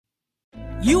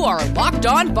You are Locked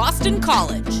On Boston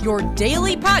College, your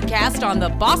daily podcast on the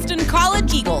Boston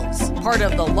College Eagles, part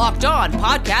of the Locked On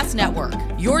Podcast Network,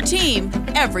 your team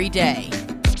every day.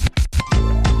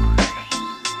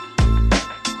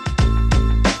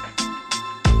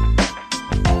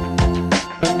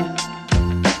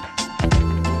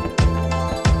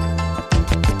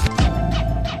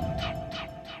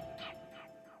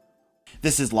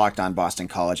 This is Locked On Boston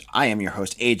College. I am your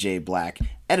host, AJ Black,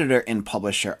 editor and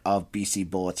publisher of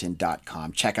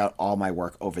bcbulletin.com. Check out all my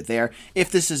work over there.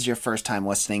 If this is your first time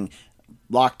listening,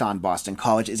 Locked On Boston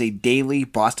College is a daily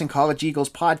Boston College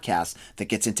Eagles podcast that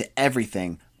gets into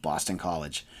everything Boston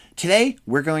College. Today,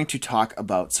 we're going to talk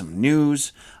about some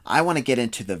news. I want to get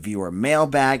into the viewer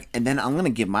mailbag, and then I'm going to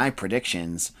give my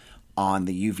predictions on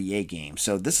the UVA game.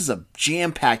 So this is a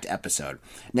jam-packed episode.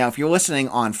 Now, if you're listening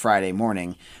on Friday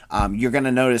morning, you're going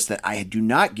to notice that I do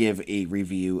not give a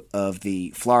review of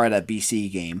the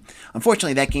Florida-BC game.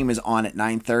 Unfortunately, that game is on at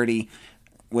 9:30.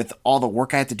 With all the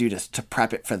work I had to do to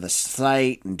prep it for the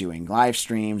site and doing live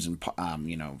streams and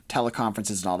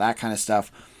teleconferences and all that kind of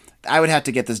stuff, I would have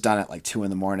to get this done at like 2 in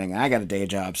the morning. I got a day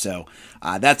job, so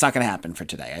that's not going to happen for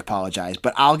today. I apologize.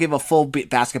 But I'll give a full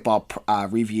basketball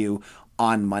review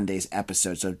on Monday's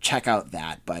episode, so check out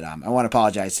that. But I want to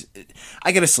apologize.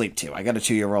 I got to sleep too. I got a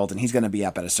 2-year-old, and he's going to be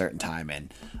up at a certain time,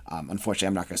 and unfortunately,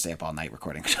 I'm not going to stay up all night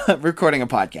recording a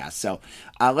podcast. So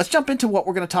let's jump into what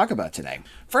we're going to talk about today.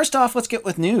 First off, let's get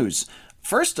with news.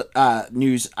 First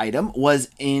news item was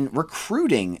in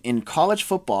recruiting in college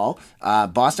football.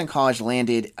 Boston College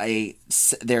landed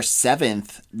their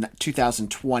 7th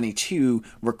 2022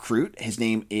 recruit. His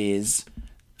name is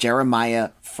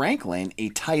Jeremiah Franklin, a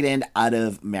tight end out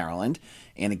of Maryland.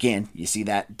 And again, you see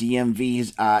that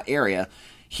DMV area.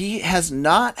 He has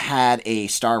not had a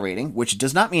star rating, which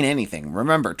does not mean anything.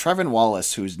 Remember, Trevin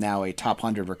Wallace, who's now a top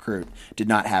 100 recruit, did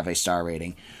not have a star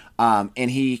rating. And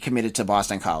he committed to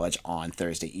Boston College on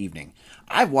Thursday evening.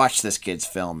 I've watched this kid's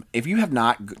film. If you have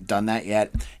not done that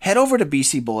yet, head over to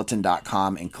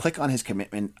bcbulletin.com and click on his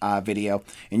commitment video,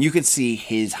 and you can see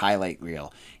his highlight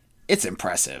reel. It's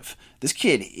impressive. This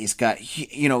kid has got,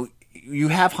 you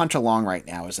have Hunter Long right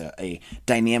now as a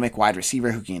dynamic wide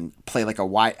receiver who can play like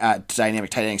a dynamic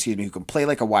tight end, who can play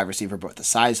like a wide receiver, but with the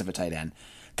size of a tight end.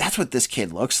 That's what this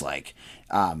kid looks like.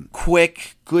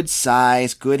 Quick, good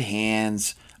size, good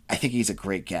hands. I think he's a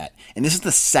great get. And this is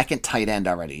the second tight end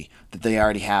already that they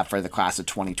already have for the class of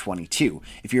 2022.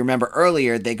 If you remember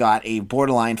earlier, they got a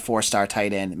borderline 4-star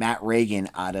tight end, Matt Reagan,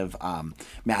 out of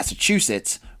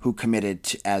Massachusetts, who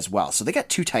committed as well. So they got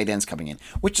 2 tight ends coming in,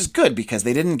 which is good because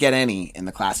they didn't get any in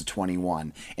the class of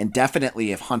 21. And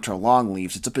definitely if Hunter Long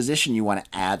leaves, it's a position you want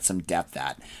to add some depth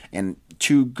at. And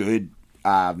 2 good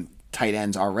tight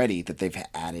ends already that they've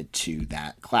added to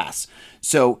that class.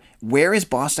 So where is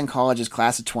Boston College's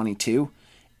class of 22?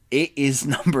 It is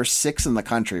number 6 in the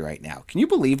country right now. Can you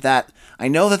believe that? I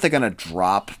know that they're going to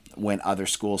drop when other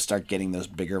schools start getting those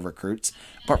bigger recruits,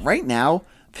 but right now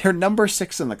they're number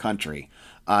 6 in the country.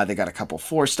 They got a couple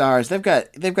 4-stars. They've got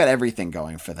everything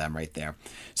going for them right there.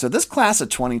 So this class of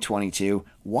 2022,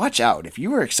 watch out. If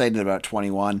you were excited about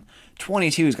 21,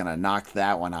 22 is going to knock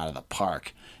that one out of the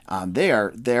park.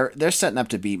 They're setting up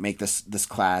to make this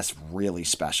class really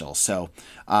special. So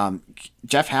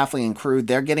Jeff Hafley and crew,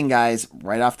 they're getting guys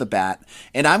right off the bat.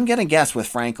 And I'm gonna guess with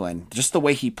Franklin, just the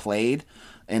way he played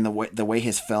and the way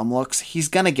his film looks, he's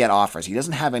gonna get offers. He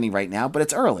doesn't have any right now, but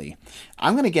it's early.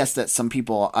 I'm gonna guess that some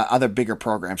people, other bigger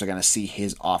programs, are gonna see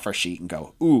his offer sheet and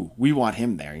go, "Ooh, we want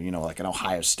him there." Like an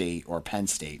Ohio State or Penn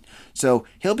State. So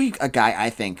he'll be a guy I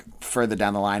think further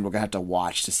down the line we're gonna have to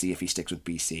watch to see if he sticks with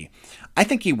BC. I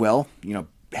think he will.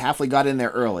 Hafley got in there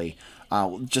early.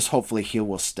 Just hopefully he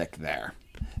will stick there.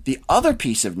 The other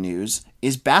piece of news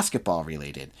is basketball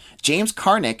related. James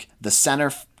Karnick, the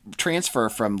center transfer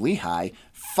from Lehigh,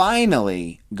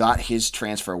 finally got his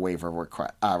transfer waiver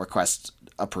request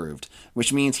approved,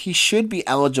 which means he should be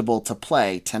eligible to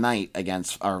play tonight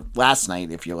or last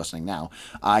night, if you're listening now,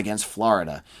 against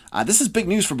Florida. This is big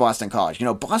news for Boston College.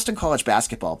 Boston College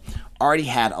basketball already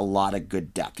had a lot of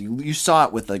good depth. You saw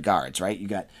it with the guards, right? You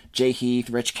got Jay Heath,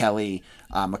 Rich Kelly,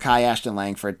 Makai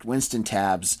Ashton-Langford, Winston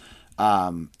Tabbs.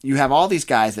 You have all these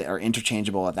guys that are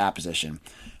interchangeable at that position.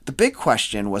 The big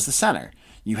question was the center.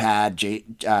 You had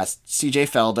C.J.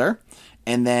 Felder,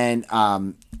 and then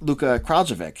Luka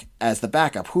Kraljevic as the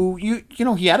backup, who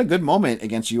he had a good moment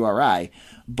against URI,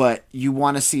 but you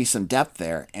want to see some depth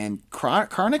there, and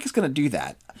Karnick is going to do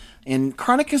that. And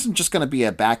Karnick isn't just going to be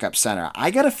a backup center.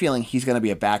 I got a feeling he's going to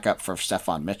be a backup for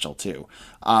Stephon Mitchell too.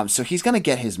 So he's going to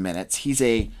get his minutes. He's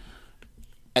a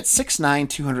At 6'9",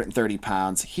 230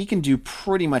 pounds, he can do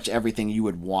pretty much everything you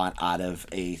would want out of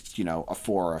a 4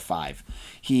 or a 5.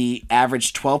 He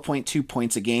averaged 12.2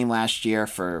 points a game last year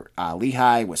for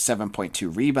Lehigh with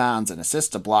 7.2 rebounds, an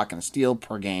assist, a block, and a steal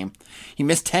per game. He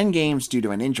missed 10 games due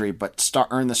to an injury, but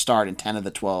earned the start in 10 of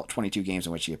the 22 games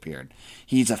in which he appeared.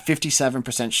 He's a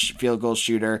 57% field goal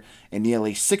shooter and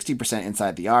nearly 60%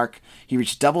 inside the arc. He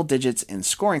reached double digits in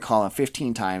scoring column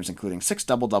 15 times, including 6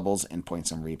 double-doubles in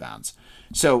points and rebounds.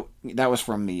 So that was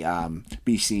from the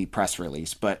BC press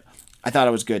release, but I thought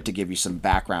it was good to give you some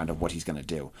background of what he's going to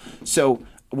do. So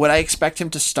would I expect him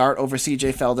to start over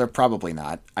CJ Felder? Probably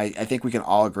not. I think we can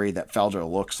all agree that Felder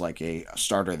looks like a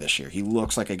starter this year. He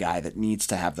looks like a guy that needs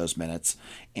to have those minutes,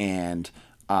 and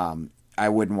I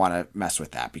wouldn't want to mess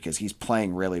with that because he's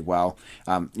playing really well.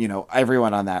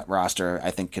 Everyone on that roster,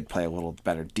 I think, could play a little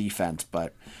better defense,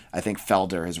 but I think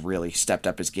Felder has really stepped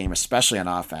up his game, especially on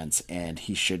offense, and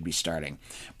he should be starting.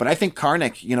 But I think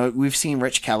Karnik, we've seen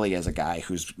Rich Kelly as a guy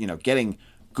who's, getting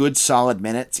good, solid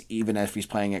minutes, even if he's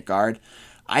playing at guard.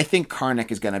 I think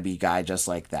Karnik is going to be a guy just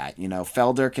like that.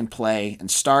 Felder can play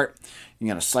and start. You're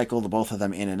going to cycle the both of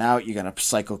them in and out. You're going to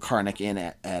cycle Karnik in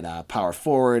at power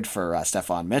forward for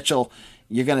Stephon Mitchell.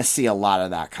 You're going to see a lot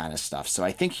of that kind of stuff. So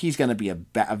I think he's going to be a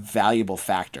valuable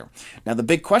factor. Now, the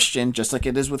big question, just like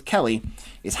it is with Kelly,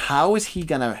 is how is he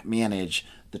going to manage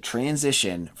the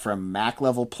transition from MAC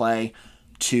level play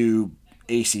to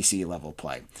ACC level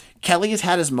play? Kelly has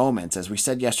had his moments, as we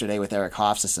said yesterday with Eric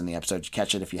Hofstas in the episode.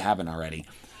 Catch it if you haven't already.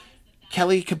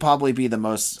 Kelly could probably be the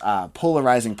most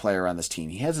polarizing player on this team.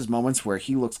 He has his moments where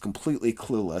he looks completely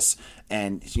clueless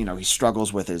and, he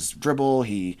struggles with his dribble.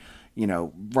 He,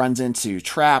 runs into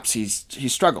traps. He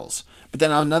struggles. But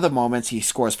then on other moments, he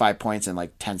scores 5 points in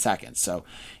like 10 seconds. So,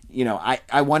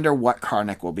 I wonder what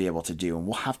Karnik will be able to do, and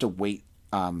we'll have to wait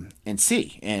and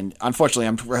see. And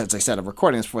unfortunately, as I said, I'm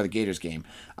recording this before the Gators game.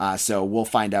 So we'll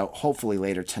find out hopefully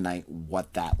later tonight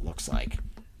what that looks like.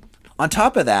 On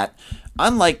top of that,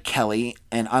 unlike Kelly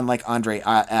and unlike Andre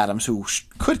Adams, who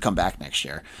could come back next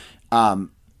year,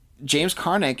 James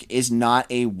Karnik is not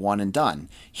a one and done.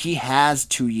 He has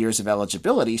 2 years of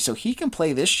eligibility, so he can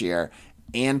play this year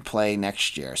and play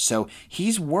next year. So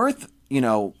he's worth,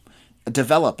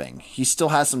 developing. He still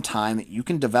has some time that you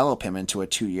can develop him into a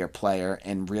 2-year player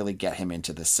and really get him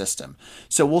into the system.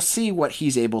 So we'll see what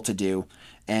he's able to do,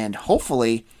 and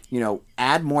hopefully,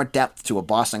 add more depth to a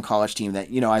Boston College team that,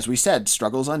 as we said,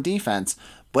 struggles on defense,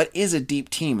 but is a deep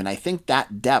team. And I think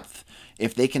that depth,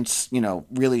 if they can,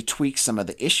 really tweak some of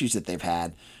the issues that they've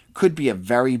had, could be a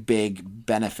very big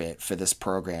benefit for this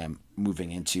program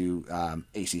moving into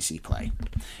ACC play.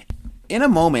 In a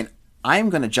moment, I'm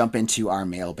going to jump into our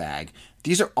mailbag.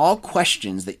 These are all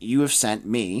questions that you have sent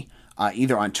me,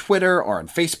 either on Twitter or on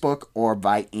Facebook or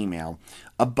by email,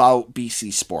 about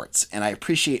BC sports. And I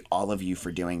appreciate all of you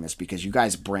for doing this because you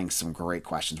guys bring some great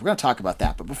questions. We're going to talk about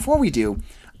that. But before we do,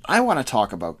 I want to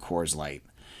talk about Coors Light.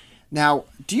 Now,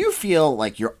 do you feel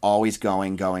like you're always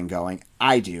going?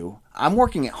 I do. I'm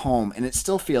working at home, and it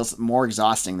still feels more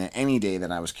exhausting than any day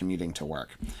that I was commuting to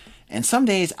work. And some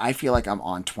days I feel like I'm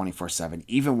on 24/7,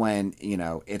 even when,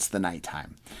 it's the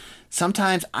nighttime.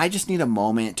 Sometimes I just need a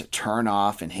moment to turn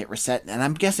off and hit reset, and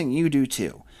I'm guessing you do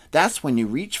too. That's when you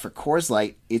reach for Coors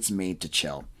Light. It's made to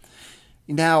chill.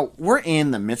 Now, we're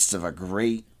in the midst of a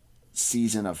great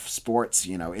season of sports.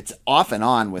 It's off and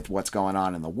on with what's going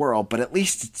on in the world, but at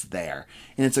least it's there.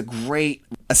 And it's a great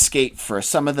escape for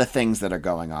some of the things that are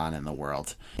going on in the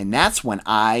world. And that's when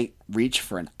I reach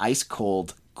for an ice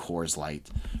cold Coors Light.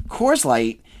 Coors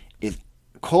Light is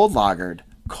cold lagered,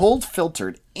 cold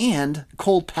filtered, and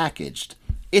cold packaged.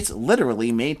 It's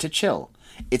literally made to chill.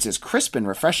 It's as crisp and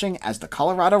refreshing as the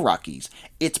Colorado Rockies.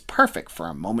 It's perfect for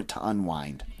a moment to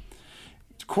unwind.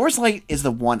 Coors Light is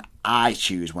the one I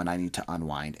choose when I need to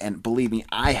unwind. And believe me,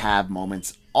 I have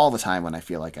moments all the time when I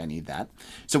feel like I need that.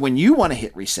 So when you want to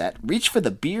hit reset, reach for the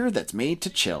beer that's made to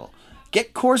chill.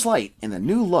 Get Coors Light in the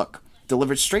new look,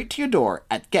 delivered straight to your door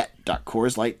at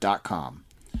get.coorslight.com.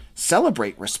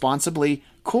 Celebrate responsibly.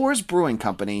 Coors Brewing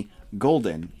Company,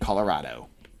 Golden, Colorado.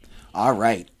 All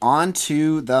right, on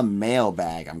to the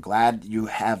mailbag. I'm glad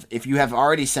if you have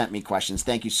already sent me questions,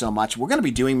 thank you so much. We're going to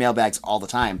be doing mailbags all the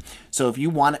time. So if you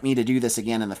want me to do this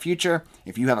again in the future,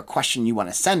 if you have a question you want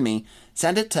to send me,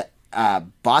 send it to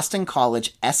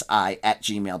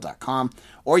bostoncollegesi@gmail.com,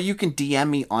 or you can DM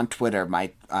me on Twitter.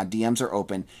 My DMs are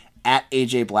open at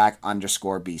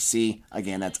AJBlack_BC.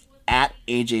 Again, that's at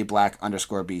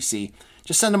AJBlack_BC.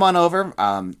 Just send them on over.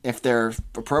 If they're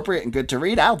appropriate and good to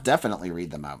read, I'll definitely read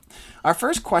them out. Our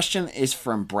first question is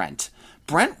from Brent.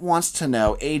 Brent wants to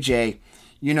know, AJ,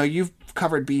 you've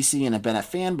covered BC and have been a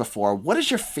fan before, what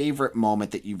is your favorite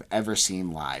moment that you've ever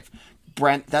seen live?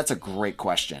 Brent, that's a great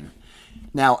question.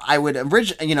 Now, I would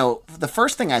the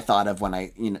first thing I thought of when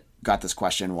I got this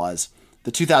question was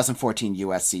the 2014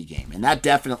 USC game. And that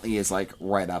definitely is like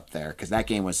right up there because that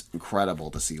game was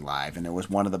incredible to see live. And it was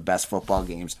one of the best football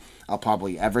games I'll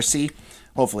probably ever see.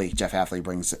 Hopefully Jeff Hafley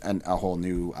brings a whole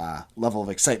new level of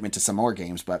excitement to some more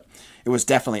games, but it was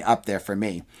definitely up there for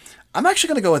me. I'm actually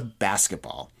going to go with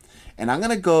basketball. And I'm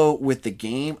going to go with the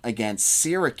game against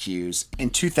Syracuse in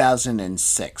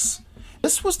 2006.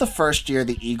 This was the first year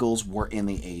the Eagles were in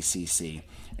the ACC.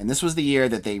 And this was the year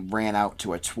that they ran out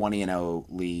to a 20-0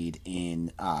 lead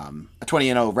in a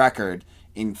 20-0 record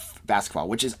in basketball,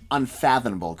 which is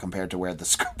unfathomable compared to where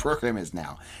the program is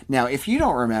now. Now, if you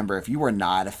don't remember, if you were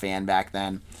not a fan back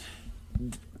then,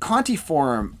 Conte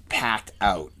Forum packed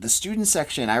out. The student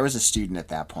section, I was a student at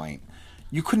that point,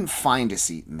 you couldn't find a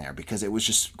seat in there because it was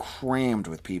just crammed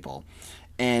with people.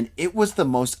 And it was the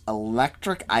most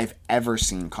electric I've ever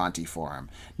seen Conte Forum.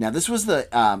 Now, this was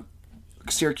the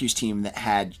Syracuse team that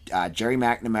had Jerry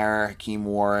McNamara, Hakeem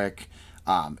Warwick,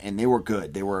 and they were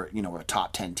good. They were, a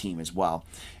top 10 team as well.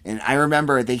 And I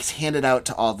remember they handed out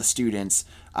to all the students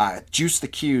Juice the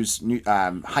Q's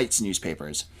Heights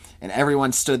newspapers. And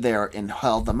everyone stood there and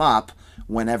held them up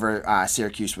whenever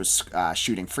Syracuse was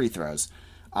shooting free throws.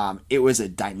 It was a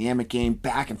dynamic game,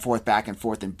 back and forth,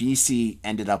 and BC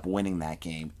ended up winning that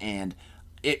game. And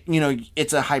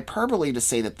it's a hyperbole to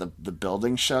say that the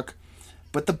building shook,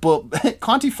 but the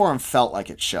Conte Forum felt like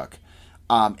it shook.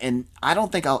 And I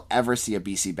don't think I'll ever see a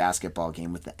BC basketball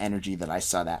game with the energy that I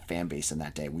saw that fan base in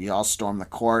that day. We all stormed the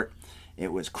court.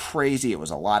 It was crazy. It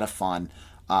was a lot of fun.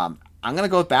 I'm going to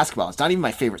go with basketball. It's not even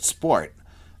my favorite sport,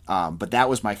 but that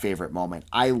was my favorite moment.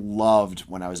 I loved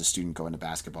when I was a student going to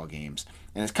basketball games.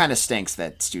 And it kind of stinks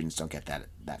that students don't get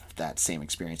that same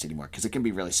experience anymore because it can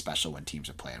be really special when teams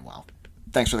are playing well.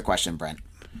 Thanks for the question, Brent.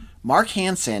 Mark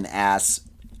Hansen asks,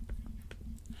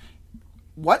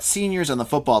 what seniors on the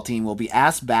football team will be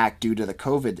asked back due to the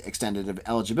COVID extended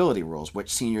eligibility rules?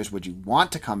 Which seniors would you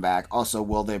want to come back? Also,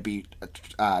 will there be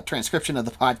a transcription of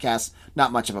the podcast?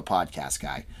 Not much of a podcast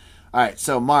guy. All right,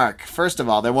 so Mark, first of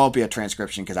all, there won't be a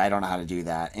transcription because I don't know how to do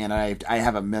that. And I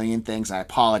have a million things. I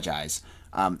apologize.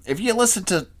 If you listen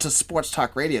to Sports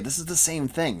Talk Radio, this is the same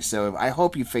thing. So I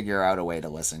hope you figure out a way to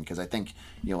listen because I think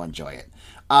you'll enjoy it.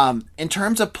 In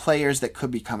terms of players that could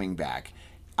be coming back,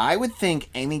 I would think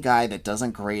any guy that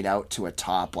doesn't grade out to a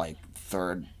top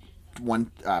first,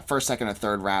 second, or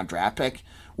third round draft pick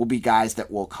will be guys that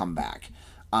will come back.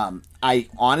 I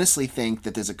honestly think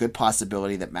that there's a good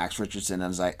possibility that Max Richardson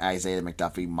and Isaiah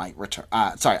McDuffie might return.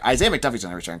 Isaiah McDuffie's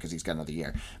going to return because he's got another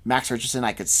year. Max Richardson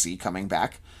I could see coming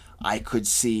back. I could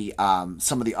see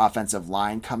some of the offensive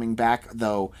line coming back,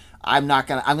 though I'm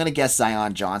going to guess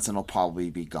Zion Johnson will probably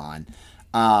be gone.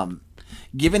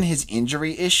 Given his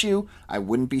injury issue, I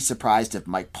wouldn't be surprised if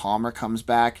Mike Palmer comes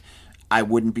back. I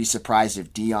wouldn't be surprised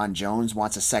if Deion Jones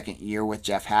wants a second year with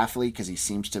Jeff Hafley because he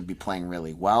seems to be playing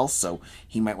really well, so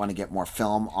he might want to get more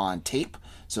film on tape.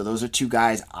 So those are two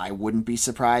guys I wouldn't be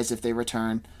surprised if they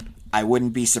return. I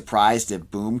wouldn't be surprised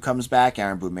if Boom comes back,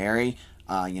 Aaron Boumeri.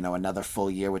 Another full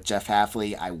year with Jeff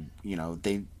Hafley.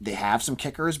 They have some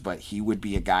kickers, but he would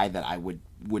be a guy that I would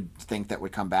think that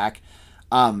would come back.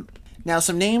 Now,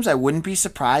 some names I wouldn't be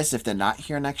surprised if they're not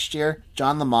here next year.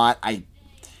 John Lamont,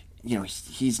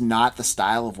 he's not the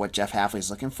style of what Jeff Hafley's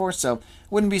looking for, so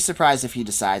wouldn't be surprised if he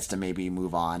decides to maybe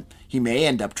move on. He may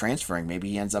end up transferring.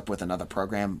 Maybe he ends up with another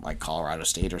program like Colorado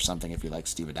State or something if he likes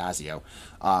Steve Addazio.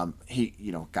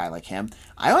 Guy like him.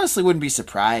 I honestly wouldn't be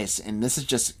surprised, and this is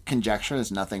just conjecture.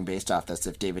 There's nothing based off this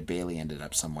if David Bailey ended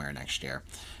up somewhere next year.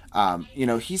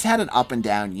 He's had an up and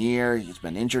down year. He's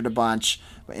been injured a bunch,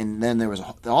 and then there was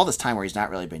all this time where he's not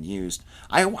really been used.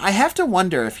 I have to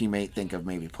wonder if he may think of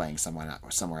maybe playing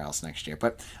somewhere else next year.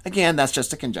 But again, that's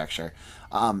just a conjecture.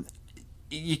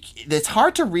 It's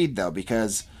hard to read though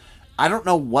because I don't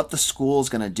know what the school is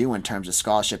going to do in terms of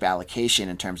scholarship allocation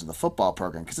in terms of the football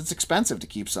program because it's expensive to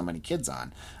keep so many kids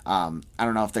on. I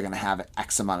don't know if they're going to have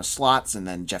X amount of slots and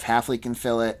then Jeff Hafley can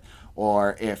fill it.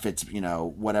 Or if it's,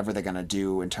 whatever they're going to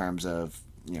do in terms of,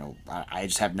 I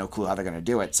just have no clue how they're going to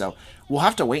do it. So we'll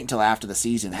have to wait until after the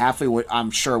season. Hafley,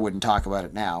 I'm sure, wouldn't talk about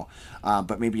it now.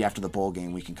 But maybe after the bowl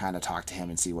game, we can kind of talk to him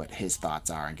and see what his thoughts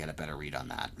are and get a better read on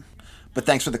that. But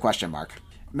thanks for the question, Mark.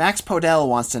 Max Podell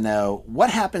wants to know, what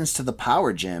happens to the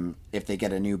Power Gym if they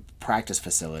get a new practice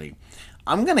facility?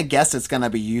 I'm going to guess it's going to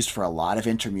be used for a lot of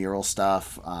intramural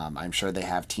stuff. I'm sure they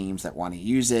have teams that want to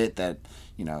use it that,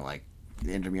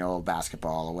 intramural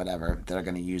basketball or whatever, that are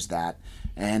going to use that.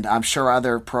 And I'm sure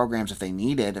other programs, if they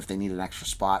need an extra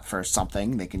spot for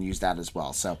something, they can use that as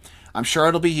well. So I'm sure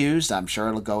it'll be used. I'm sure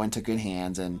it'll go into good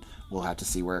hands, and we'll have to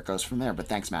see where it goes from there. But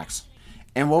thanks, Max.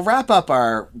 And we'll wrap up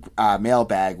our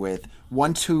mailbag with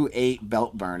 128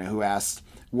 Beltburner, who asks,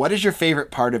 what is your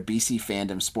favorite part of BC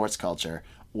fandom sports culture?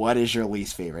 What is your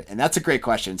least favorite? And that's a great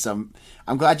question. So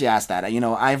I'm glad you asked that.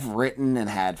 I've written and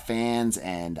had fans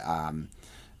and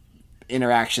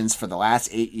interactions for the last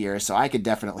 8 years, so I could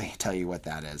definitely tell you what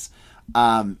that is.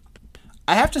 I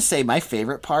have to say my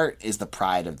favorite part is the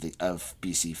pride of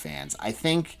BC fans. I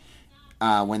think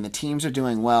when the teams are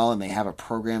doing well and they have a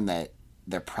program that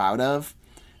they're proud of,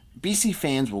 BC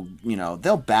fans will,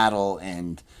 they'll battle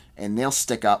and they'll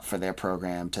stick up for their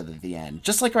program to the end.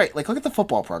 Just like look at the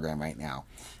football program right now.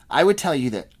 I would tell you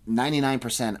that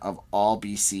 99% of all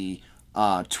BC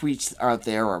tweets out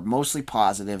there are mostly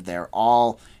positive. They're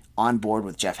all on board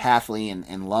with Jeff Hafley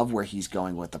and love where he's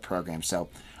going with the program. So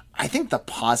I think the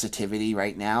positivity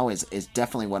right now is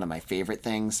definitely one of my favorite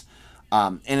things.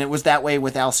 And it was that way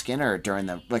with Al Skinner during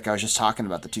I was just talking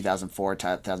about the 2004,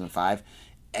 2005.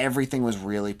 Everything was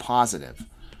really positive.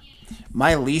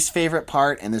 My least favorite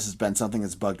part, and this has been something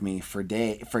that's bugged me for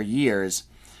years,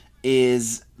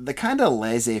 is the kind of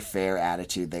laissez-faire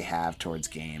attitude they have towards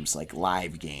games, like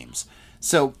live games.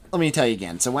 So let me tell you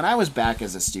again. So when I was back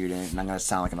as a student, and I'm going to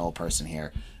sound like an old person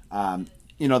here,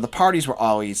 the parties were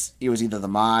always, it was either the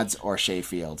Mods or Shea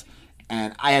Field.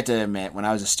 And I had to admit, when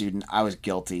I was a student, I was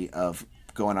guilty of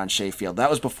going on Shea Field. That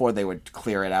was before they would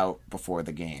clear it out before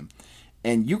the game.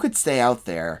 And you could stay out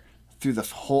there through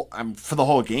for the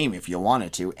whole game if you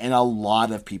wanted to, and a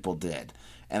lot of people did.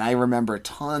 And I remember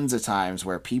tons of times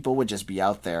where people would just be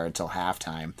out there until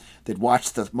halftime. They'd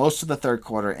watch most of the third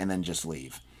quarter and then just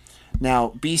leave.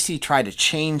 Now, BC tried to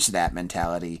change that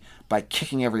mentality by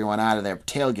kicking everyone out of their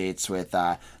tailgates with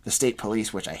the state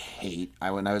police, which I hate.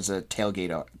 When I was a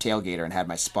tailgater and had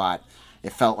my spot,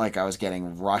 it felt like I was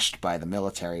getting rushed by the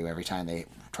military every time they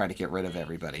tried to get rid of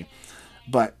everybody.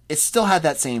 But it still had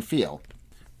that same feel.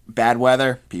 Bad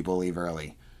weather, people leave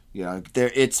early.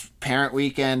 It's parent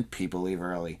weekend, people leave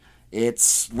early.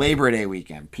 It's Labor Day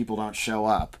weekend, people don't show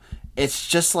up. It's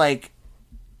just like,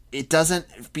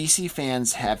 BC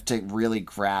fans have to really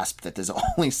grasp that there's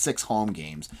only 6 home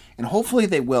games. And hopefully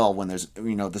they will when there's,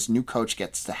 this new coach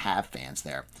gets to have fans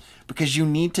there. Because you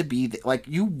need to be,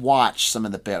 you watch some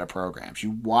of the better programs.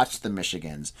 You watch the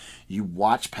Michigans. You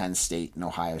watch Penn State and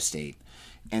Ohio State.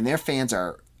 And their fans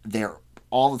are there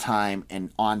all the time and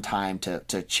on time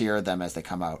to cheer them as they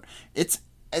come out. It's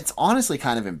honestly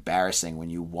kind of embarrassing when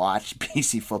you watch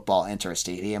BC football enter a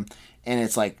stadium and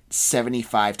it's like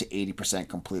 75 to 80%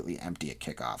 completely empty at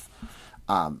kickoff.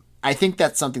 I think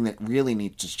that's something that really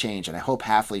needs to change, and I hope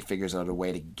Hafley figures out a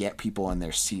way to get people in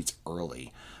their seats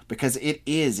early, because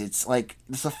it's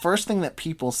the first thing that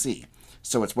people see.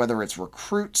 So it's whether it's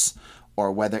recruits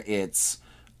or whether it's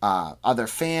other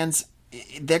fans,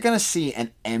 they're going to see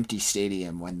an empty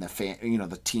stadium when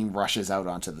the team rushes out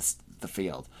onto the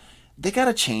field. They got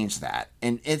to change that.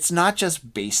 And it's not just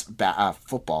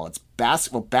football. It's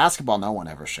basketball. Basketball, no one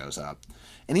ever shows up.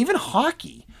 And even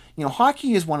hockey.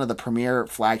 Hockey is one of the premier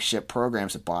flagship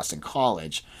programs at Boston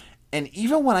College. And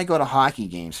even when I go to hockey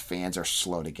games, fans are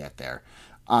slow to get there.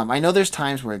 I know there's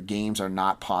times where games are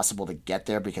not possible to get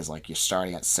there because you're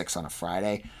starting at 6 on a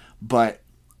Friday. But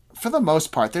for the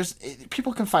most part,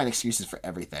 people can find excuses for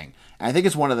everything. And I think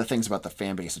it's one of the things about the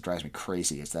fan base that drives me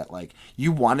crazy is that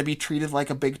you want to be treated like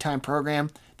a big time program,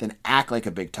 then act like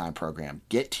a big time program.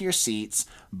 Get to your seats,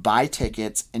 buy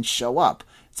tickets, and show up.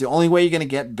 It's the only way you're going to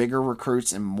get bigger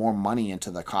recruits and more money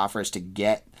into the coffers to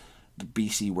get the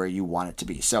BC where you want it to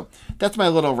be. So that's my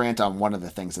little rant on one of the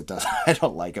things that I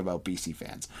don't like about BC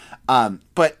fans.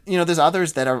 But there's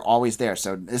others that are always there.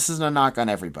 So this isn't a knock on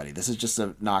everybody. This is just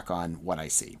a knock on what I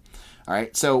see. All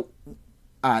right. So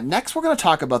next we're going to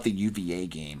talk about the UVA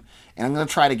game, and I'm going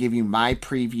to try to give you my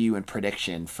preview and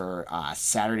prediction for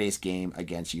Saturday's game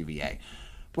against UVA.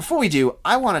 Before we do,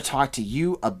 I want to talk to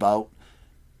you about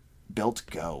Built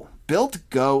Go. Built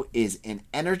Go is an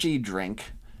energy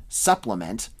drink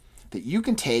supplement that you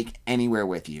can take anywhere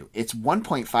with you. It's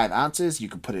 1.5 ounces. You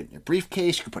can put it in your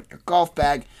briefcase. You can put it in your golf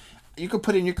bag. You can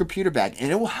put it in your computer bag,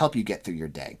 and it will help you get through your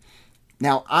day.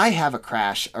 Now, I have a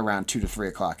crash around 2 to 3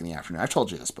 o'clock in the afternoon. I've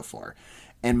told you this before.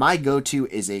 And my go-to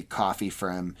is a coffee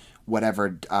from whatever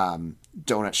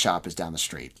donut shop is down the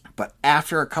street. But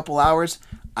after a couple hours,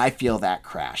 I feel that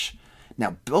crash.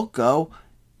 Now, Built Go,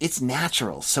 it's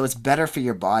natural, so it's better for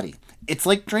your body. It's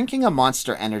like drinking a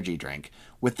Monster energy drink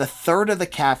with a third of the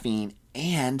caffeine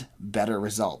and better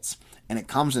results. And it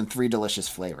comes in 3 delicious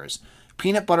flavors.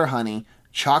 peanut butter honey,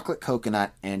 chocolate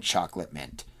coconut, and chocolate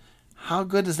mint. How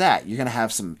good is that? You're going to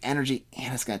have some energy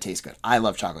and it's going to taste good. I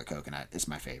love chocolate coconut. It's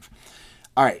my fave.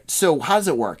 All right, so how does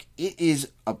it work? It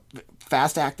is a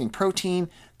fast-acting protein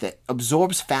that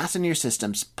absorbs fast into your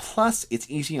systems, plus it's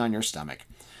easy on your stomach,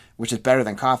 which is better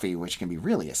than coffee, which can be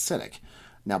really acidic.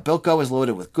 Now, Built Go is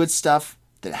loaded with good stuff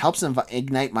that helps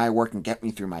ignite my work and get me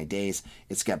through my days.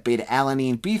 It's got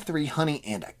beta-alanine, B3, honey,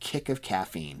 and a kick of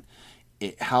caffeine.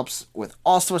 It helps with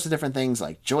all sorts of different things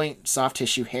like joint, soft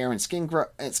tissue, hair, and skin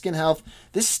health.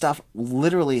 This stuff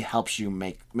literally helps you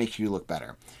make you look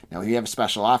better. Now, we have a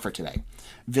special offer today.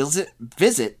 Visit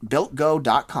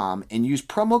BuiltGo.com and use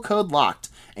promo code LOCKED,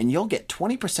 and you'll get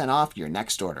 20% off your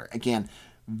next order. Again,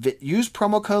 use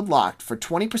promo code LOCKED for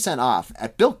 20% off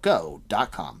at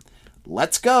BuiltGo.com.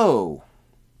 Let's go!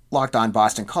 Locked on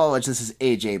Boston College, this is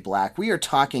AJ Black. We are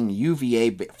talking UVA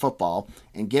football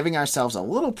and giving ourselves a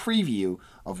little preview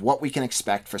of what we can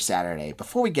expect for Saturday.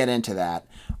 Before we get into that,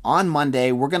 on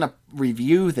Monday, we're going to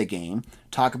review the game,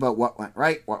 talk about what went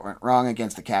right, what went wrong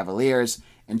against the Cavaliers,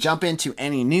 and jump into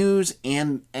any news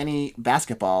and any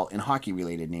basketball and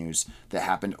hockey-related news that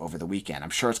happened over the weekend. I'm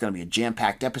sure it's going to be a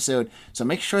jam-packed episode, so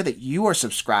make sure that you are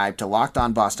subscribed to Locked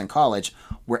on Boston College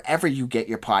wherever you get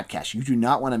your podcast. You do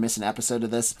not want to miss an episode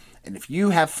of this, and if you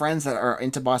have friends that are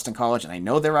into Boston College, and I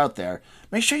know they're out there,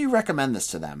 make sure you recommend this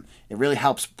to them. It really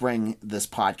helps bring this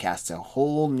podcast to a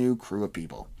whole new crew of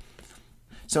people.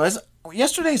 So as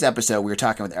yesterday's episode, we were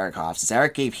talking with Eric Hoffs.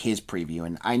 Eric gave his preview,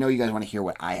 and I know you guys want to hear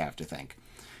what I have to think.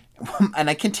 And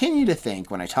I continue to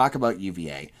think when I talk about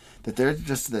UVA that they're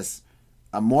just this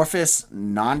amorphous,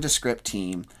 nondescript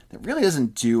team that really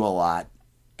doesn't do a lot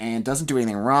and doesn't do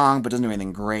anything wrong, but doesn't do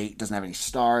anything great, doesn't have any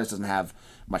stars, doesn't have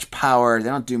much power. They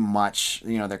don't do much.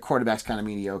 You know, their quarterback's kind of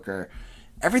mediocre.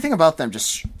 Everything about them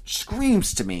just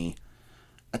screams to me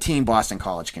a team Boston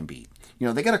College can beat. You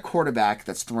know, they got a quarterback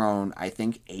that's thrown, I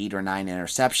think, 8 or 9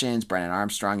 interceptions. Brennan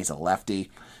Armstrong, he's a lefty.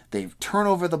 They turn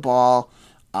over the ball.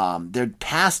 Their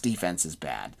pass defense is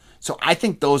bad. So I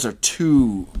think those are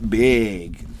two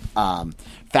big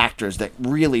factors that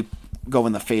really go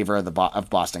in the favor of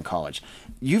Boston College.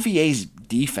 UVA's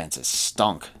defense is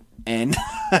stunk. And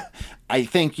I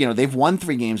think, you know, they've won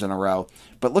 3 games in a row.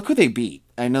 But look who they beat.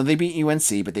 I know they beat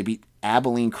UNC, but they beat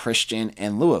Abilene Christian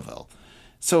and Louisville.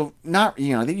 So not,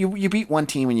 you know, you beat one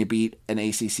team and you beat an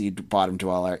ACC bottom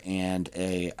dweller and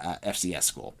a FCS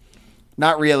school.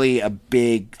 Not really a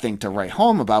big thing to write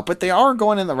home about, but they are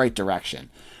going in the right direction.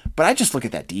 But I just look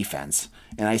at that defense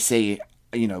and I say,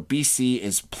 you know, BC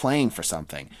is playing for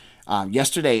something.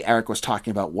 Yesterday, Eric was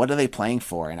talking about what are they playing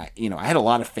for, and I had a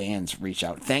lot of fans reach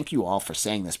out. Thank you all for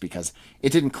saying this because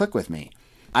it didn't click with me.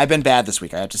 I've been bad this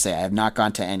week. I have to say I have not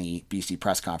gone to any BC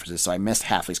press conferences, so I missed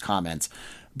Hafley's comments.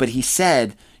 But he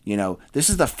said, you know, this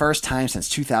is the first time since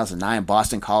 2009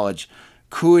 Boston College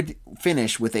could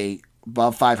finish with a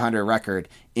above 500 record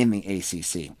in the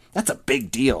ACC. That's a big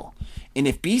deal. And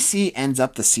if BC ends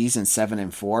up the season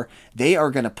 7-4, they are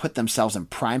going to put themselves in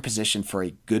prime position for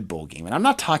a good bowl game. And I'm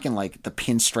not talking like the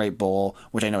Pinstripe Bowl,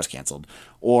 which I know is canceled,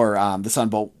 or the Sun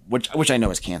Bowl, which I know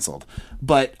is canceled.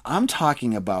 But I'm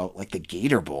talking about like the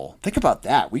Gator Bowl. Think about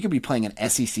that. We could be playing an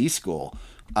SEC school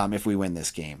if we win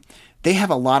this game. They have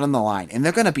a lot on the line, and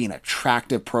they're going to be an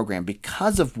attractive program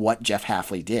because of what Jeff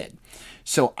Hafley did.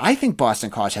 So I think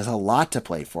Boston College has a lot to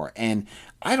play for. And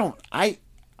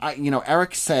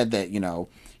Eric said that, you know,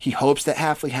 he hopes that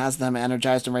Hafley has them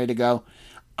energized and ready to go.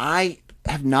 I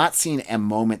have not seen a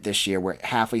moment this year where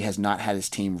Hafley has not had his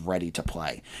team ready to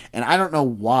play. And I don't know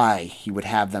why he would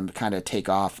have them kind of take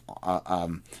off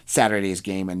Saturday's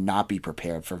game and not be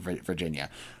prepared for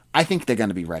Virginia. I think they're going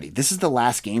to be ready. This is the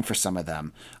last game for some of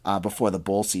them before the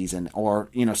bowl season, or,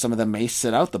 you know, some of them may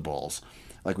sit out the bowls,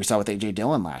 like we saw with A.J.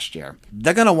 Dillon last year.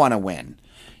 They're going to want to win.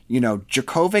 You know,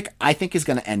 Djokovic, I think, is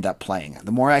going to end up playing.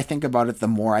 The more I think about it, the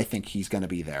more I think he's going to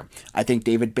be there. I think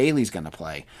David Bailey's going to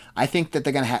play. I think that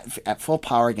they're going to have at full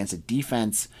power against a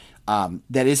defense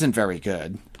that isn't very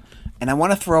good. And I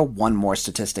want to throw one more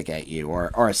statistic at you,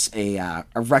 or a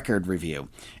record review.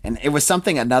 And it was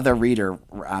something another reader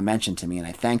mentioned to me, and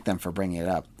I thank them for bringing it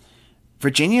up.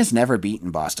 Virginia's never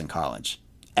beaten Boston College,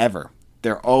 ever.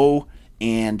 They're 0-6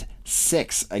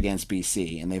 against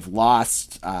BC, and they've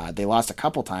lost. They lost a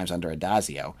couple times under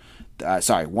Adazio.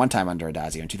 One time under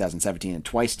Adazio in 2017, and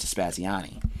twice to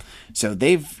Spaziani. So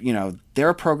they're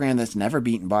a program that's never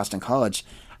beaten Boston College.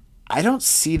 I don't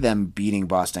see them beating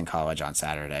Boston College on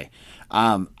Saturday.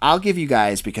 I'll give you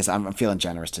guys, because I'm feeling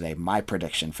generous today, my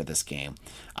prediction for this game.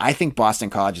 I think Boston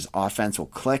College's offense will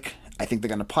click. I think they're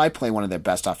going to probably play one of their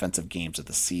best offensive games of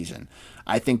the season.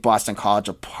 I think Boston College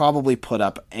will probably put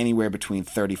up anywhere between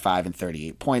 35 and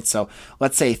 38 points. So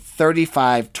let's say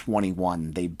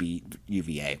 35-21 they beat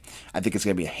UVA. I think it's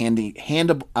going to be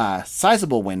a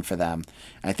sizable win for them.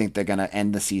 I think they're going to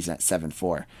end the season at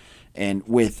 7-4. And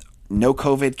with no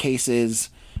COVID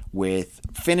cases,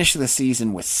 finish the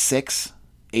season with 6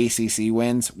 ACC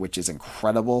wins, which is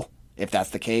incredible if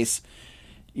that's the case.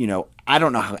 I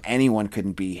don't know how anyone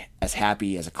couldn't be as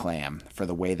happy as a clam for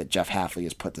the way that Jeff Hafley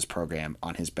has put this program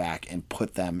on his back and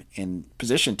put them in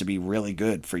position to be really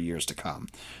good for years to come.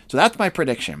 So that's my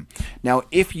prediction. Now,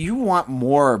 if you want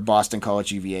more Boston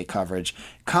College UVA coverage,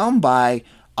 come by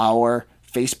our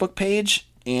Facebook page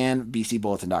and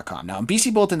bcbulletin.com. Now, on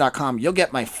bcbulletin.com, you'll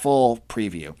get my full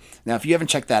preview. Now, if you haven't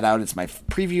checked that out, it's my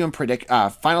preview and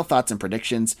final thoughts and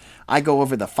predictions. I go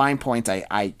over the fine points.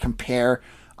 I compare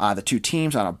the two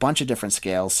teams on a bunch of different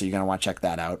scales, so you're going to want to check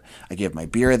that out. I give my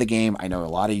beer of the game. I know a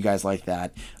lot of you guys like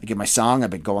that. I give my song.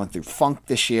 I've been going through funk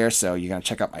this year, so you're going to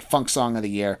check out my funk song of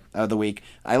the week.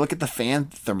 I look at the fan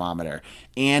thermometer,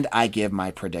 and I give my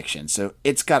predictions. So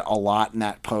it's got a lot in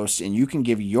that post, and you can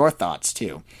give your thoughts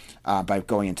too by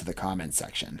going into the comments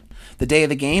section. The day of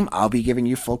the game, I'll be giving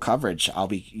you full coverage. I'll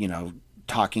be,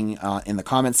 talking in the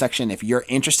comment section. If you're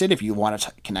interested, if you want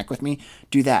to connect with me,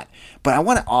 do that. But I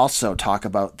want to also talk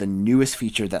about the newest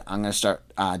feature that I'm going to start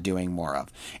doing more of,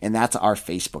 and that's our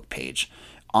Facebook page.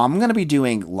 I'm going to be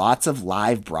doing lots of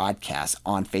live broadcasts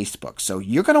on Facebook. So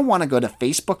you're going to want to go to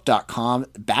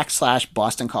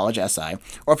facebook.com/Boston College SI,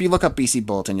 or if you look up BC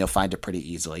Bulletin, you'll find it pretty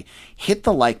easily. Hit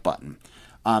the like button.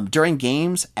 During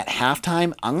games at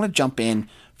halftime, I'm going to jump in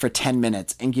for 10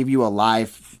 minutes and give you a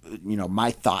live,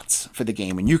 my thoughts for the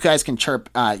game. And you guys can chime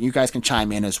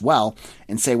in as well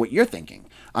and say what you're thinking.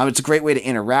 It's a great way to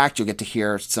interact. You'll get to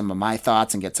hear some of my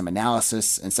thoughts and get some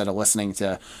analysis instead of listening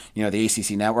to, the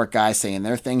ACC Network guys saying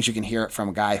their things. You can hear it from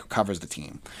a guy who covers the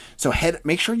team. So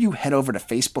make sure you head over to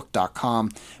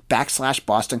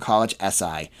facebook.com/Boston College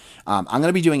SI. I'm going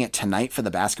to be doing it tonight for the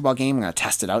basketball game. I'm going to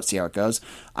test it out, see how it goes.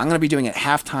 I'm going to be doing it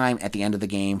halftime at the end of the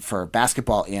game for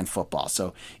basketball and football.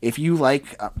 So if you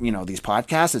like, these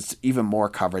podcasts, it's even more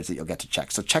coverage that you'll get to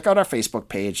check. So check out our Facebook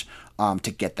page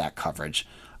to get that coverage.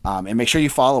 And make sure you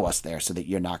follow us there so that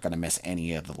you're not going to miss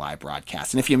any of the live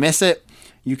broadcasts. And if you miss it,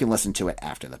 you can listen to it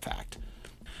after the fact.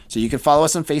 So you can follow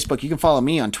us on Facebook. You can follow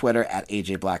me on Twitter at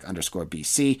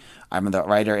AJBlack_BC. I'm the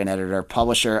writer and editor,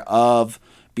 publisher of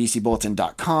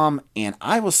bcbulletin.com. And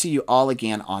I will see you all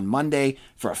again on Monday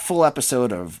for a full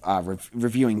episode of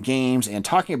reviewing games and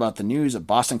talking about the news of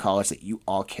Boston College that you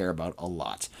all care about a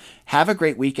lot. Have a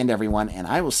great weekend, everyone, and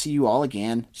I will see you all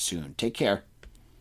again soon. Take care.